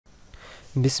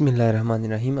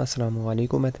बिस्मिल्लाहिर्रहमानिर्रहीम। अस्सलाम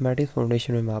वालेकुम। मैथमेटिक्स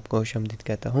फाउंडेशन में मैं आपको खुशामदीद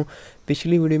कहता हूँ।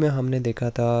 पिछली वीडियो में हमने देखा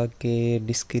था कि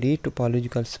डिस्क्रीट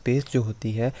टोपोलॉजिकल स्पेस जो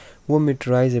होती है वो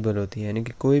मिट्राइजेबल होती है, यानी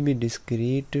कि कोई भी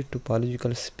डिस्क्रीट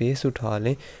टोपोलॉजिकल स्पेस उठा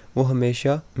लें वो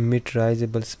हमेशा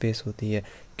मिट्राइजेबल स्पेस होती है।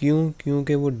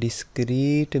 क्योंकि वो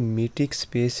डिस्क्रीट मीट्रिक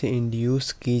स्पेस से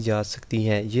इंड्यूस की जा सकती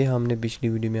है। ये हमने पिछली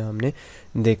वीडियो में हमने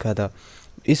देखा था।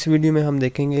 इस वीडियो में हम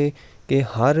देखेंगे कि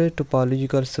हर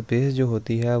टोपोलॉजिकल स्पेस जो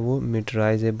होती है वो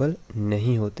मिट्राइजेबल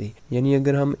नहीं होती। यानी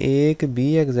अगर हम एक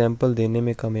भी एग्जांपल देने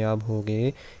में कामयाब हो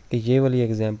गए कि ये वाली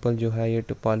एग्जांपल जो है ये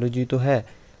टोपोलॉजी तो है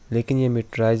लेकिन ये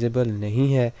मिट्राइजेबल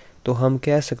नहीं है, तो हम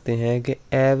कह सकते हैं कि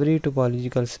every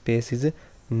topological space is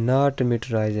not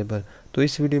मिट्राइजेबल। तो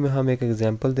इस वीडियो में हम एक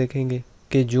एग्जांपल देखेंगे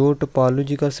कि जो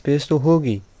टोपोलॉजिकल स्पेस तो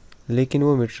होगी लेकिन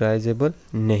वो मिट्राइजेबल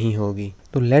नहीं होगी।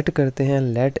 तो लेट करते हैं,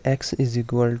 late x is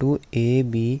equal to A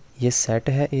B, ये सेट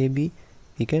है ए बी,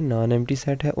 ठीक है, नॉन एम्प्टी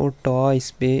सेट है, और टॉ इस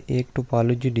पे एक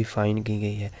टोपोलॉजी डिफाइन की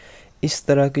गई है। इस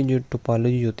तरह की जो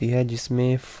टोपोलॉजी होती है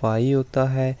जिसमें फाई होता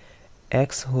है,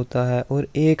 x होता है और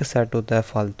एक सेट होता है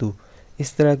फालतू,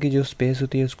 इस तरह की जो स्पेस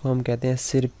होती है उसको हम कहते हैं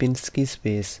सिरपिंस्की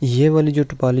स्पेस। ये वाली जो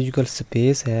टोपोलॉजिकल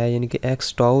स्पेस है यानी कि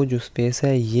एक्स टाउ जो स्पेस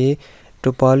है ये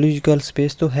टोपोलॉजिकल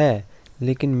स्पेस तो है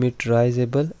लेकिन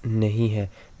मिट्राइजेबल नहीं है।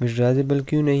 मिट्राइजेबल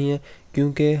क्यों नहीं है?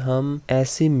 क्योंकि हम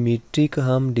ऐसी मीट्रिक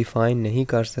हम डिफाइन नहीं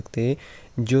कर सकते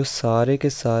जो सारे के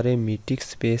सारे मीट्रिक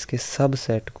स्पेस के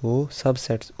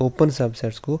सबसेट्स ओपन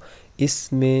सबसेट्स को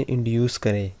इसमें इंड्यूस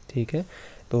करे। ठीक है,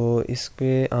 तो इस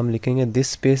पे हम लिखेंगे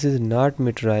this space is not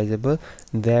मिट्राइजेबल,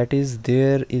 that is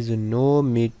there is no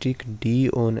metric D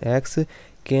on x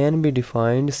can be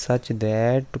defined such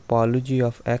that topology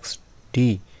of x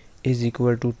D is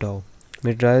equal to tau.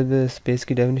 मिट्राइजेबल space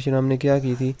की डेफिनेशन हमने क्या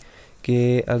की थी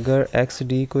कि अगर एक्स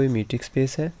डी कोई मीट्रिक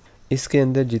स्पेस है, इसके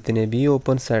अंदर जितने भी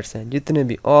ओपन सेट्स हैं, जितने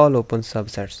भी ऑल ओपन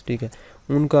सबसेट्स, ठीक है,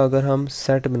 उनका अगर हम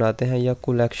सेट बनाते हैं या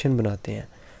कलेक्शन बनाते हैं,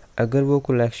 अगर वो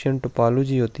कलेक्शन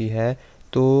टोपोलॉजी होती है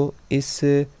तो इस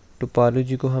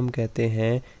टोपोलॉजी को हम कहते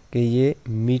हैं कि ये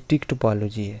मीट्रिक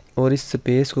टोपोलॉजी है। और इस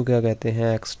स्पेस को क्या कहते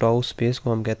हैं? एक्स टाउ स्पेस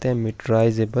को हम कहते हैं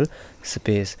मिट्राइजेबल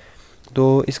स्पेस।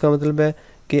 तो इसका मतलब है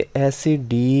कि ऐसी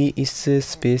डी इस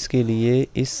स्पेस के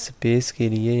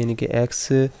लिए यानी कि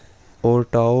एक्स और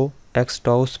टाउ एक्स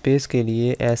टाउ स्पेस के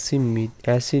लिए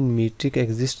ऐसी मीट्रिक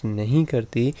एग्जिस्ट नहीं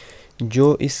करती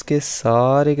जो इसके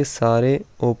के सारे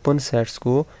ओपन सेट्स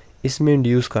को इसमें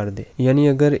इंड्यूस कर दे। यानी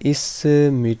अगर इस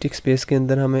मीट्रिक स्पेस के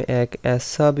अंदर हमें एक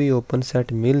ऐसा भी ओपन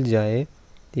सेट मिल जाए,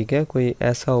 ठीक है, कोई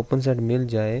ऐसा ओपन सेट मिल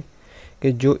जाए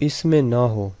कि जो इसमें ना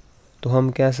हो, तो हम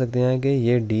कह सकते हैं कि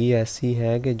ये डी ऐसी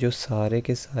है कि जो सारे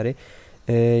के सारे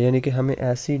यानी कि हमें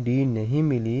ऐसी डी नहीं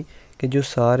मिली कि जो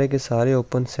सारे के सारे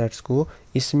ओपन सेट्स को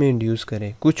इसमें इंड्यूस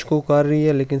करे। कुछ को कर रही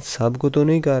है लेकिन सब को तो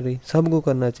नहीं कर रही, सब को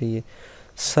करना चाहिए।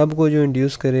 सब को जो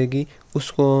इंड्यूस करेगी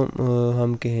उसको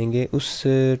हम कहेंगे, उस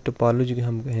टोपोलॉजी को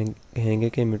हम कहेंगे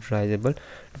कि मिट्राइजेबल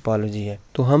टोपोलॉजी है।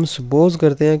 तो हम सपोज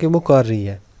करते हैं कि वो कर रही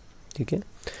है, ठीक है।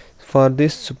 For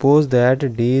this suppose that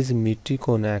D is metric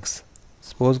on x.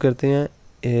 Suppose करते हैं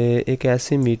एक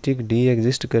ऐसी मीट्रिक डी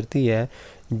एग्जिस्ट करती है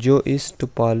जो इस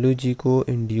टोपोलॉजी को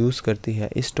इंड्यूस करती है।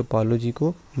 इस टोपोलॉजी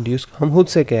को इंड्यूस हम खुद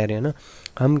से कह रहे हैं ना,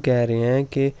 हम कह रहे हैं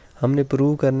कि हमने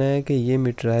प्रूव करना है कि ये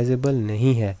मिट्राइजेबल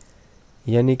नहीं है।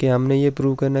 यानी कि हमने ये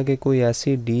प्रूव करना कि कोई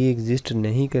ऐसी डी एग्जिस्ट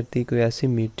नहीं करती, कोई ऐसी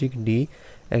मीट्रिक डी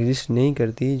एग्जिस्ट नहीं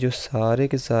करती जो सारे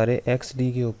के सारे एक्स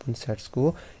डी के ओपन सेट्स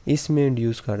को इसमें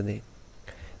इंड्यूस कर दे।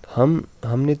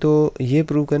 हमने तो ये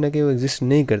प्रूव करना कि वो एग्जिस्ट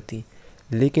नहीं करती,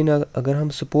 लेकिन अगर हम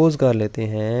सपोज कर लेते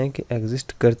हैं कि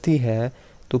एग्जिस्ट करती है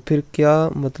तो फिर क्या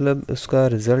मतलब उसका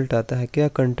रिज़ल्ट आता है, क्या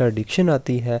कंट्राडिक्शन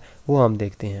आती है, वो हम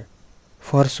देखते हैं।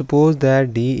 For suppose that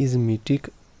D is metric,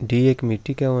 D एक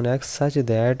मीट्रिक है on x such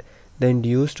that the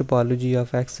induced topology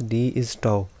of x D is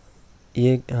tau.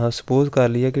 ये हाँ सपोज कर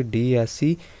लिया कि डी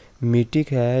ऐसी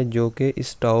मीट्रिक है जो कि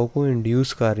इस टाउ को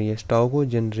इंड्यूस कर रही है, इस टाउ को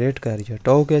जनरेट कर रही है।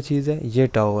 टाउ क्या चीज़ है? ये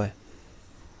टाउ है,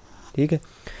 ठीक है।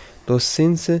 तो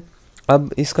सिंस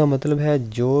अब इसका मतलब है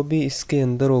जो भी इसके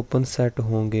अंदर ओपन सेट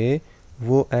होंगे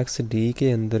वो एक्स डी के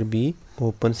अंदर भी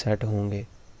ओपन सेट होंगे।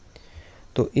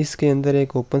 तो इसके अंदर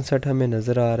एक ओपन सेट हमें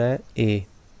नज़र आ रहा है ए,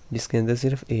 जिसके अंदर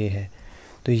सिर्फ ए है,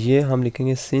 तो ये हम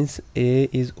लिखेंगे since A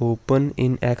is open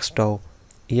in x tau.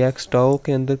 ये एक्स टाउ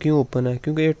के अंदर क्यों ओपन है?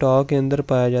 क्योंकि ये टाउ के अंदर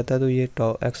पाया जाता है, तो ये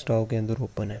टाउ एक्स टाउ के अंदर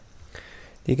ओपन है,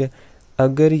 ठीक है।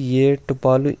 अगर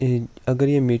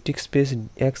ये मीट्रिक स्पेस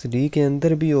एक्स डी के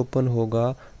अंदर भी ओपन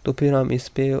होगा तो फिर हम इस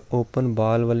पे ओपन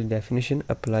बॉल वाली डेफिनेशन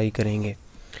अप्लाई करेंगे,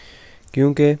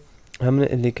 क्योंकि हमने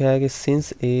लिखा है कि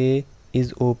since A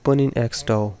is open in x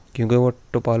tau, क्योंकि वो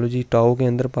टोपोलॉजी टाउ के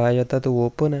अंदर पाया जाता है तो वो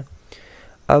ओपन है।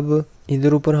 अब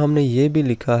इधर ऊपर हमने ये भी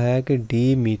लिखा है कि डी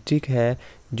मीट्रिक है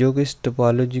जो कि इस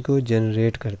टोपोलॉजी को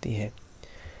जनरेट करती है।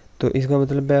 तो इसका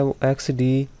मतलब है वो एक्स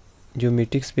डी जो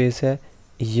मीट्रिक स्पेस है,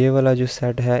 ये वाला जो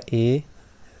सेट है ए,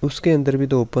 उसके अंदर भी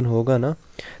तो ओपन होगा ना।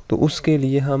 तो उसके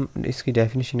लिए हम इसकी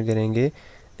डेफिनेशन करेंगे,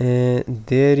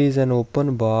 there is an open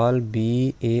ball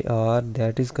B A R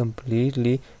that is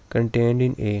completely contained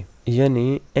in ए।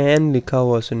 यानी एन लिखा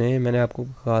हुआ उसने, मैंने आपको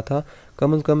कहा था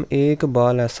कम से कम एक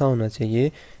बॉल ऐसा होना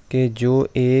चाहिए कि जो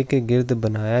ए के गिर्द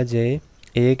बनाया जाए,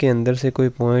 ए के अंदर से कोई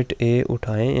पॉइंट ए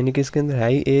उठाएं, यानी कि इसके अंदर है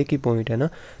ही एक ही पॉइंट है ना,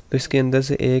 तो इसके अंदर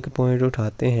से एक पॉइंट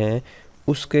उठाते हैं,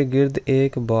 उसके गिर्द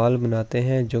एक बॉल बनाते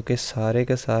हैं जो कि सारे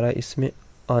का सारा इसमें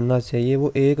आना चाहिए।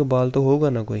 वो एक बॉल तो होगा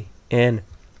ना कोई, N,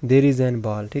 there is an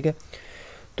ball, ठीक है।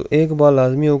 तो एक बॉल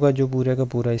लाजमी होगा जो पूरे का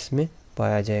पूरा इसमें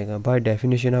पाया जाएगा। By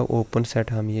definition of open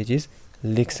set हम ये चीज़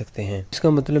लिख सकते हैं। इसका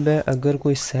मतलब है अगर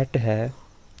कोई सेट है,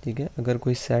 ठीक है, अगर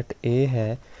कोई सेट ए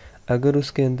है, अगर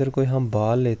उसके अंदर कोई हम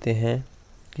बॉल लेते हैं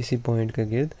किसी पॉइंट के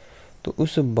गिर्द, तो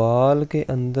उस बॉल के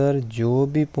अंदर जो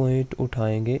भी पॉइंट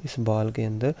उठाएंगे इस बॉल के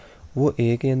अंदर, वो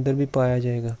ए के अंदर भी पाया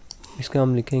जाएगा। इसका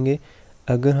हम लिखेंगे,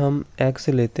 अगर हम एक्स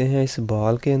लेते हैं इस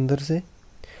बॉल के अंदर से,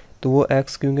 तो वो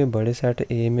एक्स क्योंकि बड़े सेट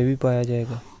ए में भी पाया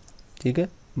जाएगा, ठीक है।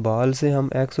 बॉल से हम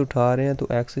एक्स उठा रहे हैं तो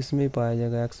एक्स इसमें भी पाया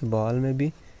जाएगा, एक्स बॉल में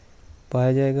भी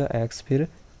पाया जाएगा, एक्स फिर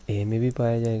ए में भी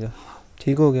पाया जाएगा,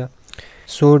 ठीक हो गया।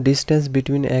 So distance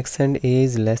between x and A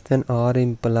is less than are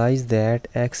implies that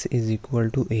x is equal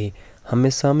to ए। हमें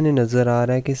सामने नज़र आ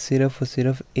रहा है कि सिर्फ और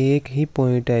सिर्फ एक ही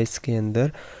पॉइंट है इसके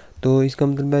अंदर, तो इसका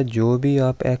मतलब है जो भी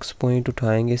आप एक्स पॉइंट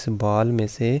उठाएंगे इस बॉल में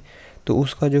से, तो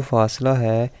उसका जो फासला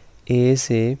है ए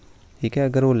से, ठीक है,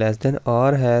 अगर वो लेस देन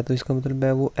आर है तो इसका मतलब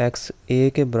है वो एक्स ए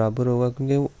के बराबर होगा,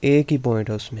 क्योंकि वो एक ही पॉइंट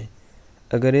है उसमें।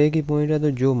 अगर एक ही पॉइंट है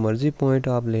तो जो मर्ज़ी पॉइंट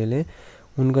आप ले लें,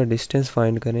 उनका डिस्टेंस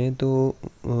फाइंड करें तो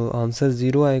आंसर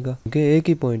ज़ीरो आएगा, क्योंकि एक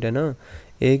ही पॉइंट है ना।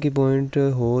 एक ही पॉइंट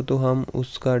हो तो हम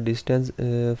उसका डिस्टेंस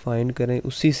फाइंड करें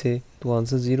उसी से, तो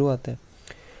आंसर ज़ीरो आता है।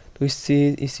 तो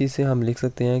इसी से हम लिख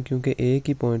सकते हैं क्योंकि एक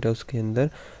ही पॉइंट है उसके अंदर,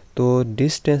 तो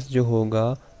डिस्टेंस जो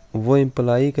होगा वो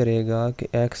इम्प्लाई करेगा कि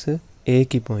एक्स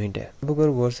एक ही पॉइंट है। अब अगर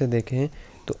गौर से देखें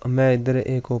तो मैं इधर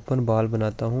एक ओपन बॉल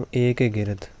बनाता हूँ ए के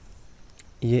गिर्द,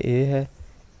 ये ए है,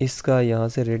 इसका यहाँ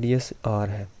से रेडियस आर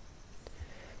है।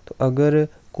 तो अगर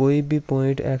कोई भी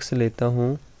पॉइंट एक्स लेता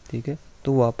हूँ, ठीक है,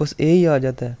 तो वापस ए ही आ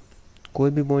जाता है।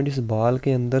 कोई भी पॉइंट इस बॉल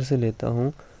के अंदर से लेता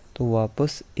हूँ तो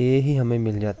वापस ए ही हमें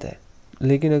मिल जाता है।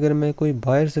 लेकिन अगर मैं कोई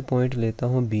बाहर से पॉइंट लेता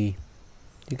हूँ बी,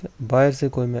 ठीक है, बाहर से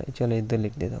कोई, मैं चलो इधर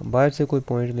लिख देता हूँ, बाहर से कोई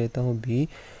पॉइंट लेता हूँ बी,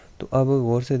 तो अब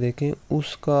गौर से देखें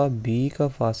उसका बी का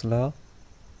फासला,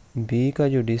 बी का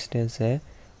जो डिस्टेंस है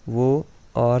वो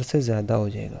आर से ज़्यादा हो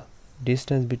जाएगा।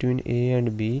 Distance between A and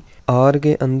B, are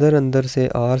के अंदर से,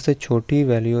 आर से छोटी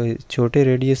वैल्यू, छोटे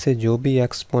रेडियस से जो भी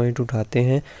एक्स पॉइंट उठाते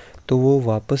हैं तो वो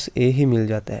वापस ए ही मिल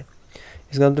जाता है।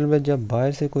 इसका मतलब है जब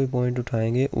बाहर से कोई पॉइंट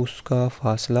उठाएंगे उसका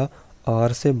फासला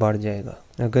आर से बढ़ जाएगा।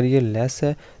 अगर ये लेस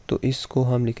है तो इसको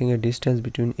हम लिखेंगे distance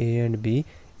between A and B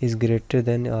is greater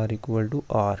than are equal to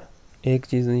are. एक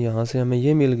चीज़ यहाँ से हमें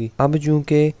ये मिल गई। अब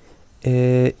चूँकि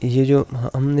ये जो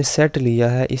हमने सेट लिया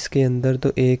है इसके अंदर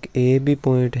तो एक ए भी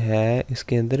पॉइंट है,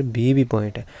 इसके अंदर बी भी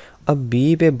पॉइंट है। अब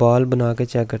बी पे बॉल बना के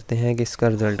चेक करते हैं कि इसका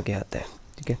रिज़ल्ट क्या आता है,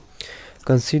 ठीक है।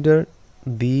 कंसीडर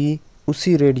बी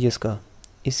उसी रेडियस का,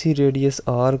 इसी रेडियस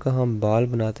आर का हम बॉल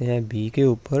बनाते हैं बी के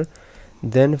ऊपर।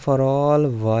 Then for all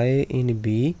why in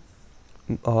B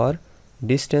और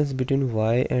distance between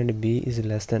Y and B is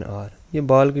less than are. ये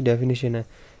बॉल की डेफिनेशन है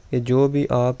कि जो भी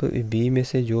आप बी में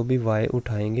से जो भी वाई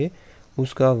उठाएंगे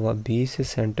उसका बी से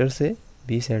सेंटर से,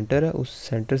 बी सेंटर है, उस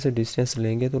सेंटर से डिस्टेंस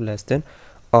लेंगे तो लेस देन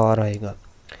आर आएगा।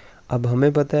 अब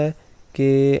हमें पता है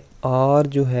कि आर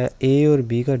जो है ए और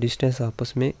बी का डिस्टेंस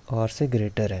आपस में आर से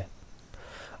ग्रेटर है।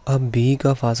 अब बी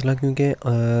का फासला क्योंकि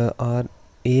आर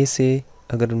ए से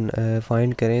अगर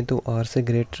फाइंड करें तो आर से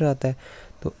ग्रेटर आता है।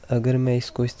 तो अगर मैं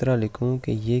इसको इस तरह लिखूं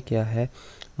कि ये क्या है,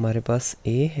 हमारे पास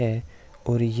ए है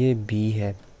और ये बी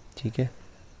है, ठीक है,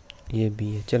 ये बी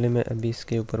है। चले मैं अभी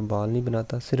इसके ऊपर बॉल नहीं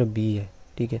बनाता, सिर्फ बी है,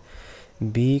 ठीक है।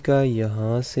 बी का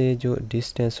यहाँ से जो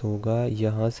डिस्टेंस होगा,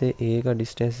 यहाँ से ए का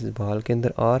डिस्टेंस इस बॉल के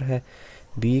अंदर आर है,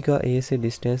 बी का ए से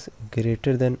डिस्टेंस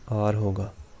ग्रेटर देन आर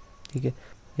होगा, ठीक है।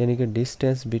 यानी कि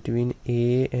distance between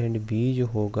A and B जो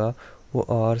होगा वो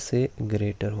आर से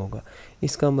ग्रेटर होगा।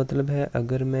 इसका मतलब है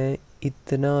अगर मैं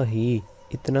इतना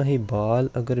ही बॉल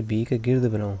अगर बी के गिर्द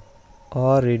बनाऊँ,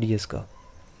 आर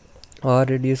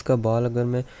रेडियस का बॉल अगर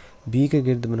मैं बी के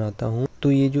गिर्द बनाता हूँ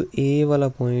तो ये जो ए वाला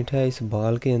पॉइंट है इस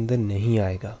बॉल के अंदर नहीं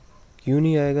आएगा। क्यों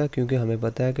नहीं आएगा? क्योंकि हमें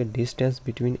पता है कि distance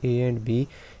between A and B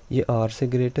ये आर से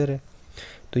ग्रेटर है।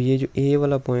 तो ये जो ए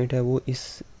वाला पॉइंट है वो इस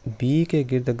बी के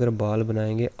गिर्द अगर बॉल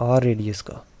बनाएंगे आर रेडियस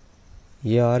का,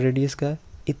 ये आर रेडियस का है,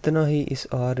 इतना ही इस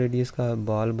आर रेडियस का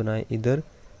बॉल बनाएं इधर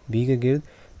बी के गिर्द,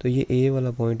 तो ये ए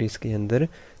वाला पॉइंट इसके अंदर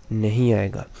नहीं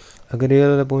आएगा। अगर ए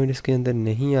वाला पॉइंट इसके अंदर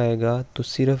नहीं आएगा तो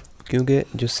सिर्फ, क्योंकि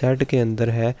जो सेट के अंदर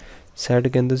है, सेट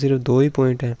के अंदर सिर्फ 2 ही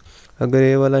पॉइंट हैं, अगर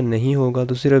ए वाला नहीं होगा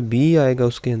तो सिर्फ बी आएगा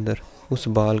उसके अंदर, उस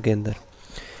बॉल के अंदर।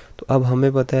 तो अब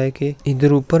हमें पता है कि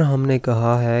इधर ऊपर हमने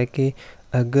कहा है कि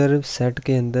अगर सेट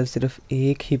के अंदर सिर्फ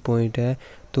एक ही पॉइंट है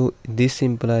तो दिस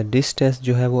इम्प्लाई डिस्टेंस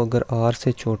जो है वो अगर आर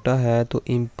से छोटा है तो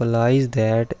इम्प्लाइज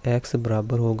दैट एक्स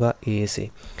बराबर होगा ए से।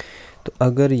 तो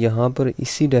अगर यहाँ पर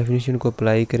इसी डेफिनेशन को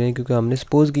अप्लाई करें, क्योंकि हमने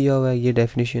सपोज किया हुआ है ये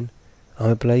डेफिनेशन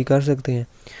हम अप्लाई कर सकते हैं,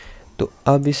 तो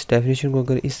अब इस डेफिनेशन को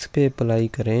अगर इस पे अप्लाई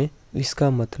करें, इसका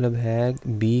मतलब है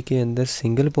बी के अंदर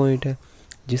सिंगल पॉइंट है,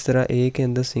 जिस तरह ए के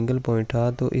अंदर सिंगल पॉइंट था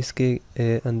तो इसके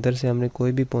अंदर से हमने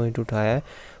कोई भी पॉइंट उठाया,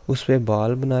 उस पर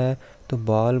बॉल बनाया, तो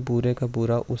बॉल पूरे का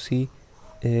पूरा उसी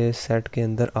सेट के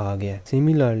अंदर आ गया।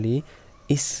 सिमिलरली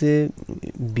इस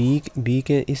बी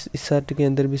के इस सेट के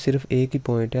अंदर भी सिर्फ एक ही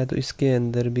पॉइंट है, तो इसके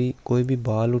अंदर भी कोई भी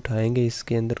बॉल उठाएंगे,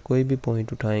 इसके अंदर कोई भी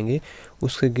पॉइंट उठाएंगे,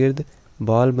 उसके गिर्द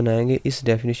बॉल बनाएंगे, इस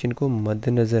डेफिनेशन को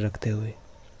मद्देनज़र रखते हुए,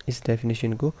 इस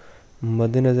डेफिनेशन को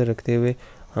मद्देनज़र रखते हुए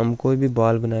हम कोई भी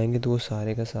बॉल बनाएंगे तो वो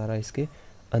सारे का सारा इसके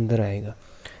अंदर आएगा।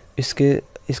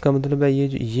 इसका मतलब है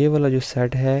ये वाला जो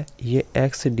सेट है ये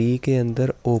एक्स डी के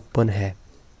अंदर ओपन है,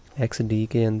 एक्स डी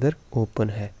के अंदर ओपन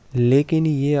है, लेकिन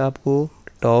ये आपको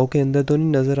टाउ के अंदर तो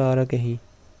नहीं नज़र आ रहा कहीं,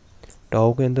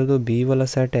 टाउ के अंदर तो बी वाला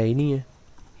सेट है ही नहीं है,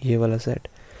 ये वाला सेट।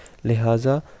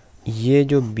 लिहाजा ये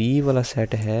जो बी वाला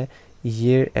सेट है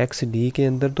ये एक्स डी के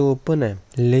अंदर तो ओपन है,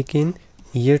 लेकिन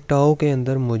ये टाउ के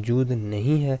अंदर मौजूद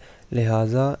नहीं है।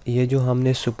 लिहाजा ये जो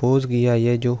हमने सपोज किया,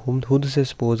 ये जो हम खुद से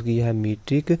सपोज किया है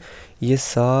मीट्रिक, ये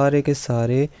सारे के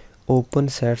सारे ओपन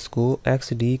सेट्स को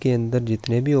एक्स डी के अंदर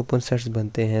जितने भी ओपन सेट्स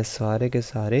बनते हैं सारे के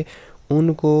सारे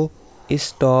उनको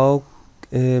इस टाउ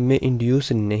में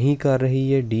इंड्यूस नहीं कर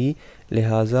रही है डी।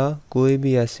 लिहाजा कोई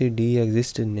भी ऐसी डी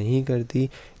एग्जिस्ट नहीं करती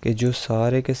कि जो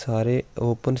सारे के सारे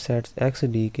ओपन सेट्स एक्स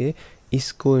डी के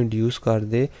इसको इंड्यूस कर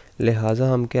दे।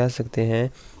 लिहाजा हम कह सकते हैं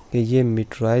कि ये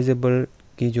मिट्राइजेबल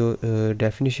की जो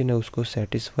डेफिनेशन है उसको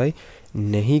सेटिस्फाई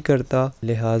नहीं करता,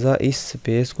 लिहाजा इस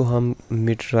स्पेस को हम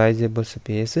मिट्राइजेबल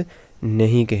स्पेस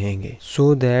नहीं कहेंगे।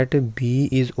 So that B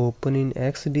is open in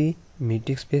x D,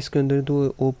 metric space के अंदर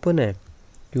तो ओपन है,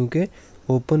 क्योंकि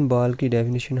ओपन बॉल की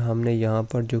डेफिनेशन हमने यहाँ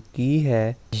पर जो की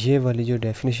है, ये वाली जो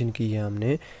डेफिनेशन की है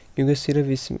हमने, क्योंकि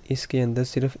सिर्फ इसके अंदर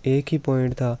सिर्फ एक ही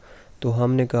पॉइंट था, तो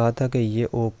हमने कहा था कि ये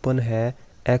ओपन है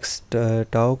एक्स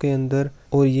टाउ के अंदर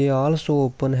और ये आल्सो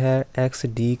ओपन है एक्स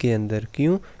डी के अंदर।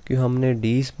 क्यों? क्योंकि हमने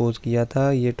डी सपोज किया था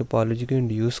ये टोपोलॉजी को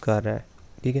इंड्यूस कर रहा है,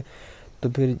 ठीक है। तो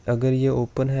फिर अगर ये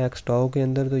ओपन है एक्स टाउ के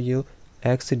अंदर तो ये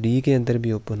एक्स डी के अंदर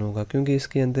भी ओपन होगा, क्योंकि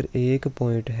इसके अंदर एक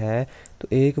पॉइंट है, तो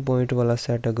एक पॉइंट वाला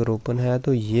सेट अगर ओपन है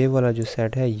तो ये वाला जो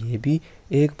सेट है ये भी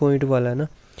एक पॉइंट वाला है ना,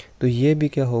 तो ये भी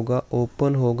क्या होगा,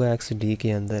 ओपन होगा एक्स डी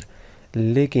के अंदर,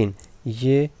 लेकिन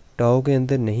ये टाउ के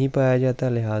अंदर नहीं पाया जाता।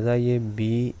 लिहाजा ये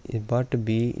B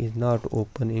is not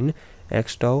open in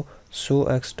x tau, so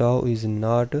x tau is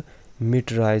not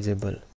मिट्राइजेबल।